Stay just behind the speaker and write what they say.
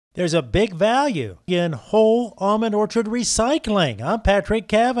There's a big value in whole almond orchard recycling. I'm Patrick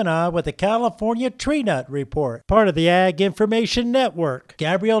Cavanaugh with the California Tree Nut Report, part of the Ag Information Network.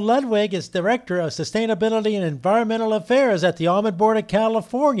 Gabrielle Ludwig is Director of Sustainability and Environmental Affairs at the Almond Board of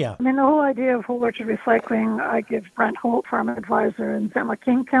California. The whole idea of whole orchard recycling, I give Brent Holt, Farm Advisor in San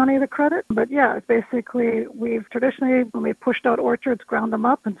Joaquin County, the credit. But basically, we've traditionally, when we pushed out orchards, ground them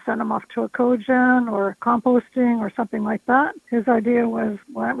up and sent them off to a cogen or composting or something like that. His idea was,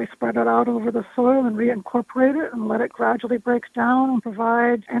 why don't we spread it out over the soil and reincorporate it and let it gradually break down and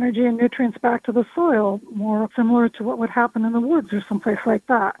provide energy and nutrients back to the soil, more similar to what would happen in the woods or someplace like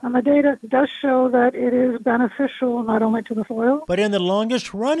that. And the data does show that it is beneficial not only to the soil, but in the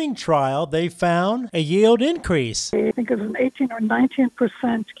longest running trial, they found a yield increase. I think it was an 18 or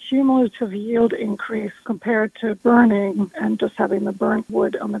 19% cumulative yield increase compared to burning and just having the burnt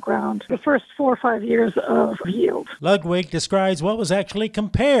wood on the ground. The first 4 or 5 years of yield. Ludwig describes what was actually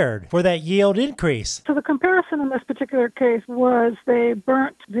compared for that yield increase. So the comparison in this particular case was they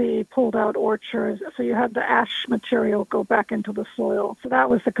burnt the pulled out orchards, so you had the ash material go back into the soil. So that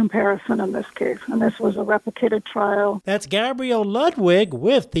was the comparison in this case, and this was a replicated trial. That's Gabrielle Ludwig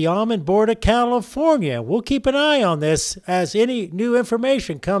with the Almond Board of California. We'll keep an eye on this as any new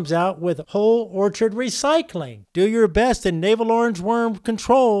information comes out with whole orchard recycling. Do your best in navel orange worm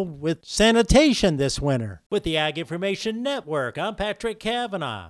control with sanitation this winter. With the Ag Information Network, I'm Patrick Cavanaugh.